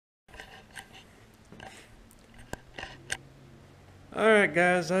Alright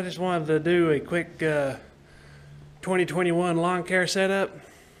guys, I just wanted to do a quick 2021 lawn care setup.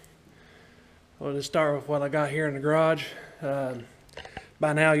 We'll just start with what I got here in the garage.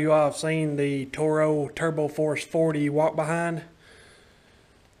 By now you all have seen the Toro Turbo Force 40 walk behind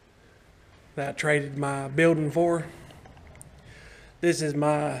that I traded my building for. This is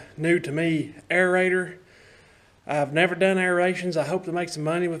my new to me aerator. I've never done aerations. I hope to make some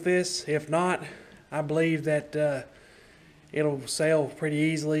money with this. If not, I believe that it'll sell pretty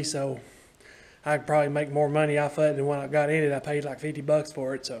easily, so I could probably make more money off of it than when I got in it. I paid like 50 bucks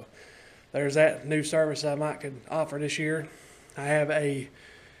for it, so there's that new service I might could offer this year. I have a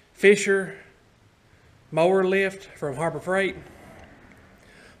Fisher mower lift from Harbor Freight.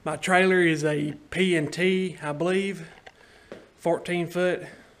 My trailer is a P&T, I believe, 14 foot,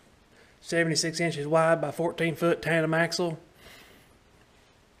 76 inches wide by 14 foot tandem axle.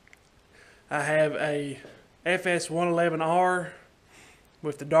 I have a FS111R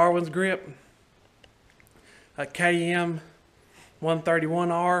with the Darwin's grip, a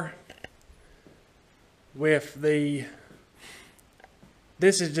KM131R with the,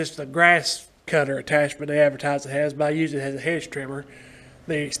 this is just a grass cutter attachment they advertise it has, but I use it as a hedge trimmer,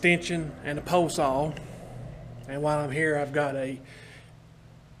 the extension and a pole saw. And while I'm here, I've got a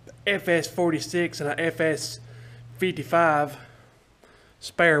FS46 and a FS55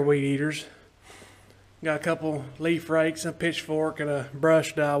 spare weed eaters. Got a couple leaf rakes, a pitchfork, and a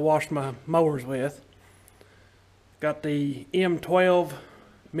brush that I washed my mowers with. Got the M12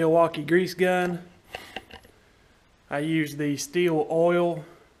 Milwaukee grease gun. I use the Stihl oil.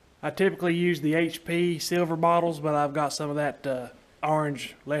 I typically use the HP silver bottles, but I've got some of that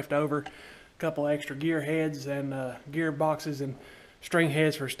orange left over. A couple extra gear heads and gear boxes and string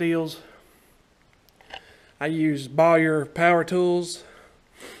heads for Stihls. I use Bowyer power tools.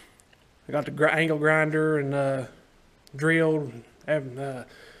 I got the angle grinder and drill,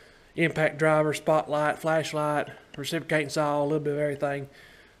 impact driver, spotlight, flashlight, reciprocating saw, a little bit of everything.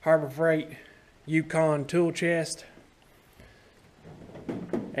 Harbor Freight Yukon tool chest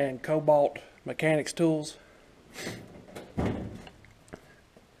and Cobalt mechanics tools.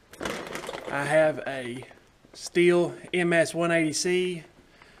 I have a Stihl MS180C,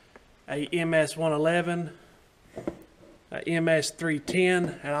 a MS111, a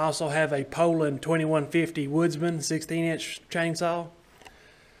MS310, and I also have a Poland 2150 Woodsman 16-inch chainsaw.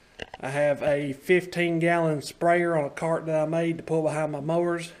 I have a 15-gallon sprayer on a cart that I made to pull behind my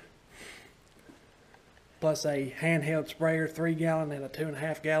mowers, plus a handheld sprayer, 3-gallon and a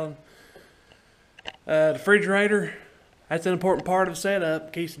 2.5-gallon. The refrigerator, that's an important part of the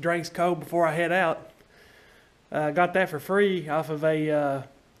setup. Keeps the drinks cold before I head out. I got that for free off of a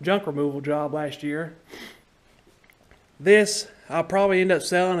junk removal job last year. This I'll probably end up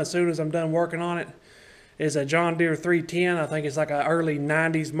selling as soon as I'm done working on it. It's a John Deere 310. I think it's like an early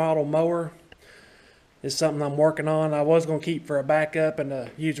 90s model mower. It's something I'm working on. I was going to keep for a backup and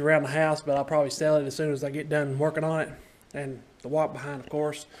to use around the house, but I'll probably sell it as soon as I get done working on it. And the walk behind, of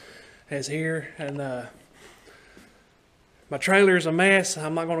course, is here. And my trailer is a mess.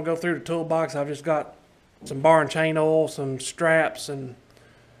 I'm not going to go through the toolbox. I've just got some bar and chain oil, some straps, and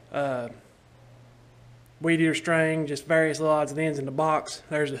weed eater string, just various little odds and ends in the box.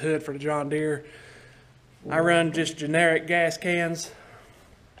 There's the hood for the John Deere. I run just generic gas cans.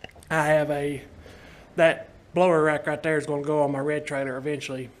 I have that blower rack right there is going to go on my red trailer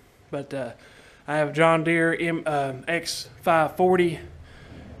eventually. But I have a John Deere X540,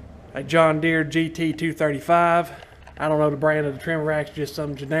 a John Deere GT235. I don't know the brand of the trim racks, just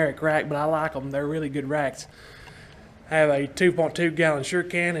some generic rack, but I like them. They're really good racks. I have a 2.2 gallon sure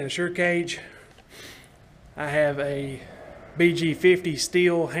can and a sure cage. I have a BG50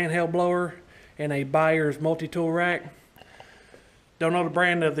 Stihl handheld blower and a Buyer's multi-tool rack. Don't know the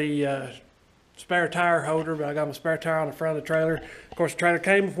brand of the spare tire holder, but I got my spare tire on the front of the trailer. Of course, the trailer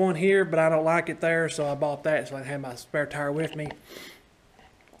came with one here, but I don't like it there, so I bought that so I can have my spare tire with me.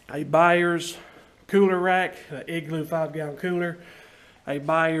 A Buyer's cooler rack, an Igloo 5-gallon cooler, a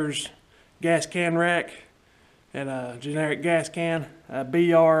Buyer's gas can rack, and a generic gas can, a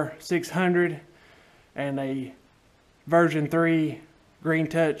BR600, and a version 3 green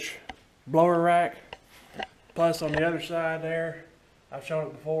touch blower rack. Plus on the other side there, I've shown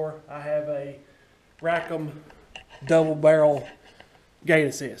it before, I have a Rackham double barrel gate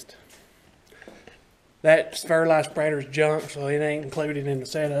assist. That fertilizer spreader is junk, so it ain't included in the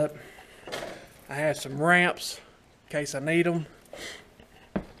setup. I have some ramps in case I need them.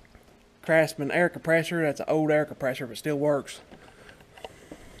 Craftsman air compressor, that's an old air compressor but still works.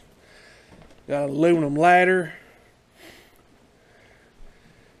 Got an aluminum ladder.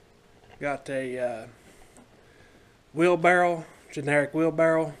 Got a wheelbarrow generic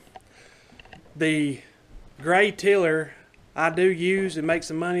wheelbarrow. The gray tiller I do use and make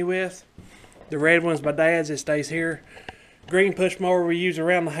some money with. The red one's my dad's, it stays here. Green push mower we use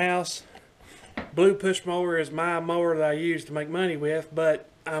around the house. Blue push mower is my mower that I use to make money with, but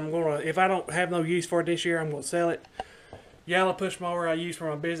if I don't have no use for it this year, I'm gonna sell it. Yellow push mower I use for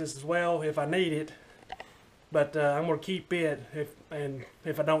my business as well if I need it, but I'm gonna keep it.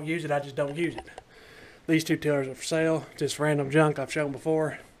 If I don't use it, I just don't use it. These two tillers are for sale, just random junk I've shown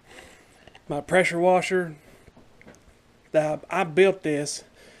before. My pressure washer, I built this.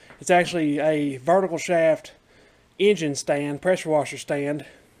 It's actually a vertical shaft engine stand, pressure washer stand,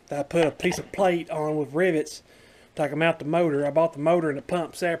 that I put a piece of plate on with rivets so I can mount the motor. I bought the motor and the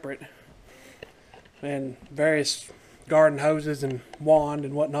pump separate, and various garden hoses and wand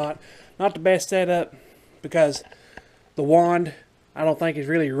and whatnot. Not the best setup because the wand I don't think is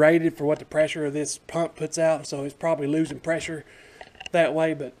really rated for what the pressure of this pump puts out, so it's probably losing pressure that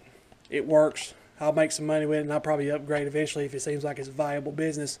way, but it works. I'll make some money with it, and I'll probably upgrade eventually if it seems like it's a viable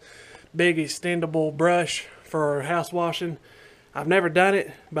business. Big extendable brush for house washing. I've never done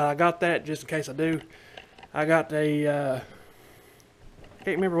it, but I got that just in case I do. I got a, I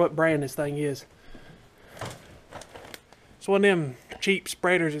can't remember what brand this thing is. It's one of them cheap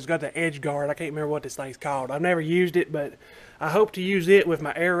spreaders. It's got the edge guard. I can't remember what this thing's called. I've never used it, but I hope to use it with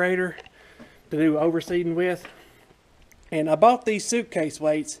my aerator to do overseeding with. And I bought these suitcase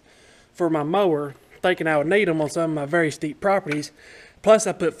weights for my mower, thinking I would need them on some of my very steep properties. Plus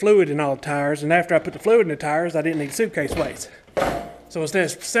I put fluid in all the tires, and after I put the fluid in the tires, I didn't need suitcase weights. So instead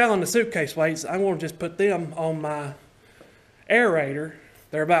of selling the suitcase weights, I'm going to just put them on my aerator.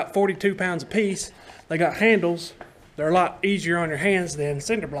 They're about 42 pounds a piece. They got handles. They're a lot easier on your hands than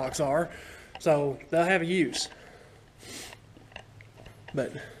cinder blocks are, so they'll have a use.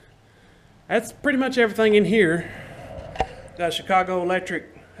 But that's pretty much everything in here. Got a Chicago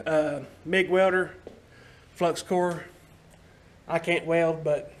Electric MIG welder, flux core. I can't weld,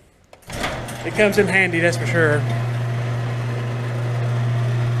 but it comes in handy, that's for sure.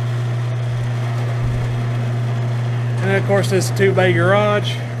 And then of course this 2-bay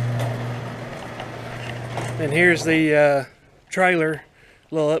garage. And here's the trailer,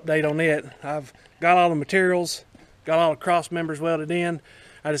 a little update on it. I've got all the materials, got all the cross members welded in.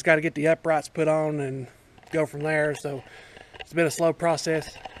 I just got to get the uprights put on and go from there. So it's been a slow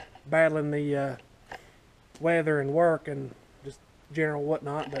process, battling the weather and work and just general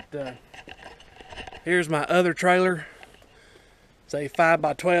whatnot. But here's my other trailer. It's a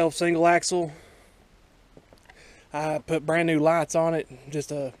 5x12 single axle. I put brand new lights on it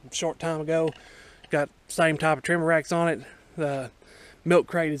just a short time ago. Got same type of trimmer racks on it. The milk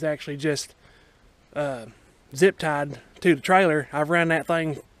crate is actually just zip tied to the trailer. I've ran that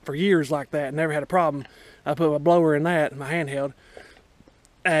thing for years like that, never had a problem. I put my blower in that, my handheld.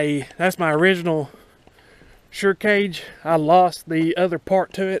 That's my original Sure cage. I lost the other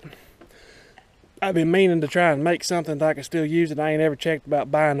part to it. I've been meaning to try and make something that I can still use it. I ain't ever checked about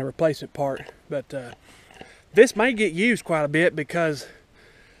buying the replacement part, but this may get used quite a bit because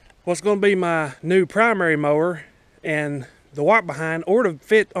what's going to be my new primary mower and the walk behind ought to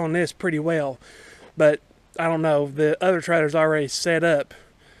fit on this pretty well, but I don't know, the other trailer's already set up,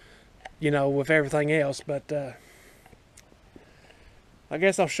 you know, with everything else. But I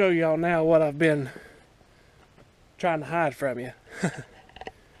guess I'll show y'all now what I've been trying to hide from you.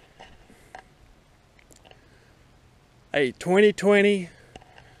 A 2020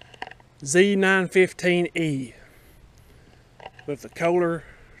 Z915E with the Kohler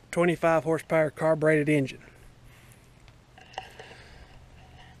 25 horsepower carbureted engine.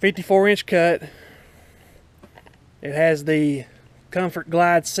 54-inch cut. It has the Comfort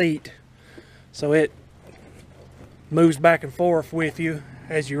Glide seat, so it moves back and forth with you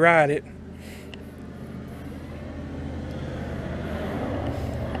as you ride it.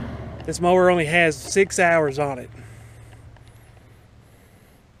 This mower only has 6 hours on it.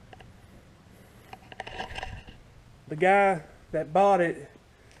 The guy that bought it,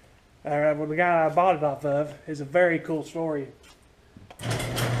 well, the guy I bought it off of, is a very cool story.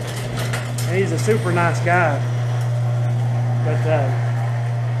 And he's a super nice guy. But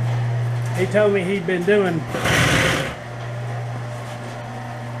he told me he'd been doing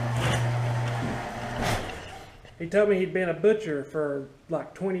a butcher for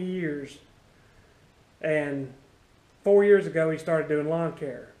like 20 years. And 4 years ago he started doing lawn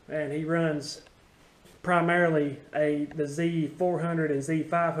care. And he runs primarily the Z400 and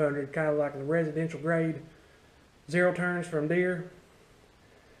Z500, kind of like the residential grade zero turns from Deere.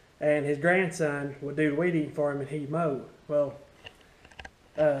 And his grandson would do the weed eating for him and he'd mow. Well,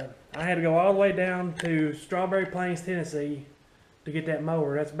 I had to go all the way down to Strawberry Plains, Tennessee to get that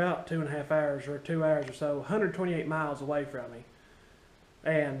mower. That's about 2.5 hours or 2 hours or so, 128 miles away from me.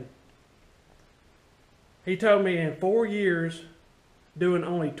 And he told me in 4 years, doing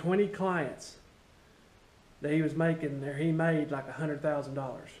only 20 clients, that he was making there, he made like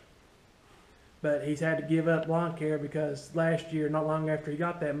 $100,000. But he's had to give up lawn care because last year, not long after he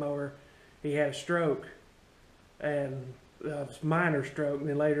got that mower, he had a stroke, and a minor stroke, and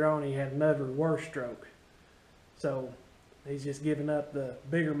then later on he had another worse stroke. So he's just giving up the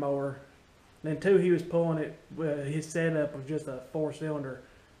bigger mower. And then too, he was pulling it, his setup was just a 4-cylinder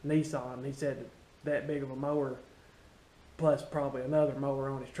Nissan. He said that big of a mower, plus probably another mower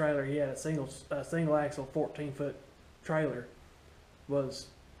on his trailer, he had a single axle 14-foot trailer, was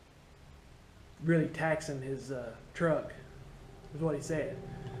really taxing his truck, is what he said.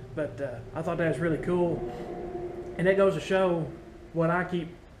 But I thought that was really cool, and it goes to show what I keep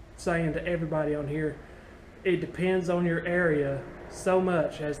saying to everybody on here. It depends on your area so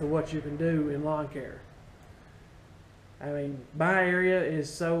much as to what you can do in lawn care. I mean, my area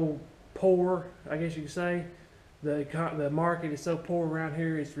is so poor, I guess you could say. The market is so poor around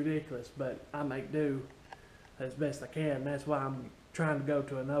here, it's ridiculous, but I make do as best I can. That's why I'm trying to go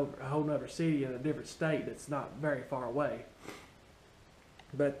to a whole nother city in a different state that's not very far away.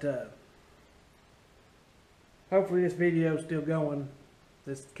 But hopefully this video is still going.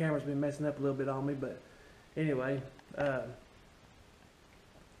 This camera's been messing up a little bit on me, but anyway,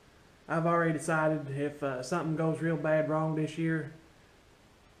 I've already decided if something goes real bad wrong this year,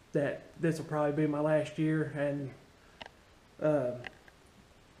 that this will probably be my last year, and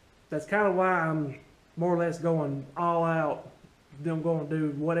that's kind of why I'm more or less going all out. I'm going to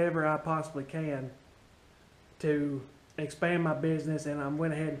do whatever I possibly can to expand my business, and I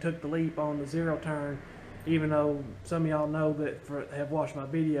went ahead and took the leap on the zero turn, even though some of y'all know that have watched my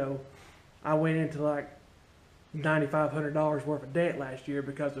video, I went into like $9,500 worth of debt last year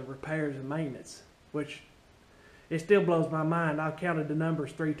because of repairs and maintenance, which it still blows my mind. I've counted the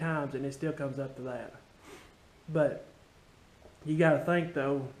numbers 3 times and it still comes up to that. But you got to think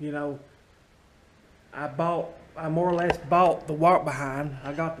though, you know, I more or less bought the walk behind.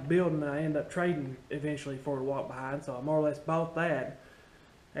 I got the building and I ended up trading eventually for the walk behind, so I more or less bought that.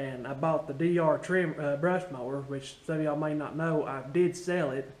 And I bought the DR trim brush mower, which some of y'all may not know. I did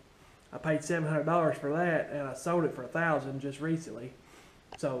sell it. I paid $700 for that, and I sold it for $1,000 just recently.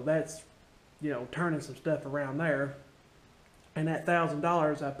 So that's, you know, turning some stuff around there. And that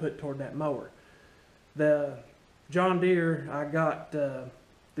 $1,000 I put toward that mower. The John Deere, I got the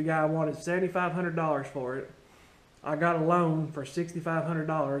guy wanted $7,500 for it. I got a loan for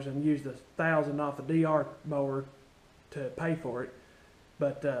 $6,500 and used $1,000 off the DR mower to pay for it.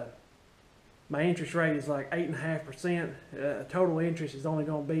 But my interest rate is like 8.5%. Total interest is only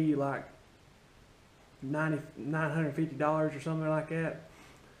going to be like $950 or something like that.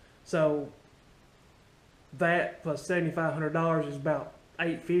 So that plus $7,500 is about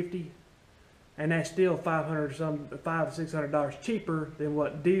 $850, and that's still $500 to $600 cheaper than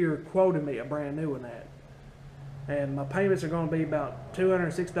what Deere quoted me a brand new one at. And my payments are going to be about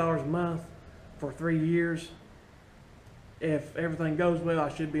 $206 a month for 3 years. If everything goes well, I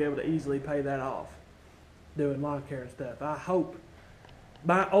should be able to easily pay that off doing lawn care and stuff. I hope.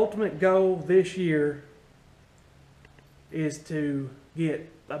 My ultimate goal this year is to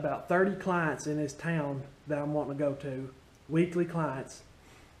get about 30 clients in this town that I'm wanting to go to, weekly clients,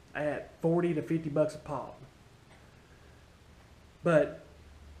 at 40 to 50 bucks a pop. But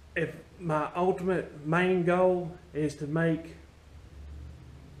if my ultimate main goal is to make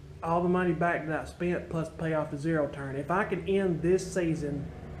all the money back that I spent plus pay off the zero turn, if I can end this season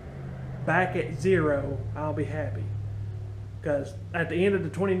back at zero, I'll be happy. Because at the end of the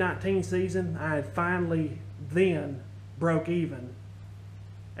 2019 season, I had finally then broke even,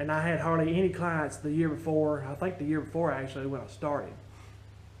 and I had hardly any clients the year before. I think the year before actually when I started,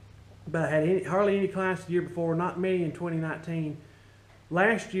 but I had hardly any clients the year before, not many in 2019.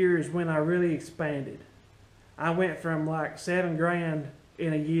 Last year is when I really expanded. I went from like $7 grand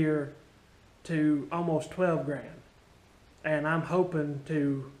in a year to almost 12 grand, and I'm hoping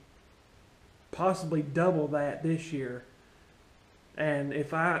to possibly double that this year. And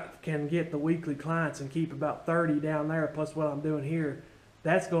if I can get the weekly clients and keep about 30 down there plus what I'm doing here,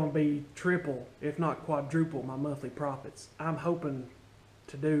 that's going to be triple, if not quadruple, my monthly profits. I'm hoping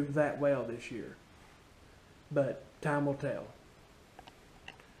to do that well this year, but time will tell.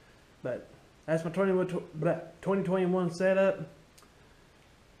 But that's my 2021 setup.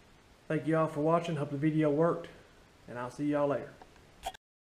 Thank you all for watching. Hope the video worked, and I'll see y'all later.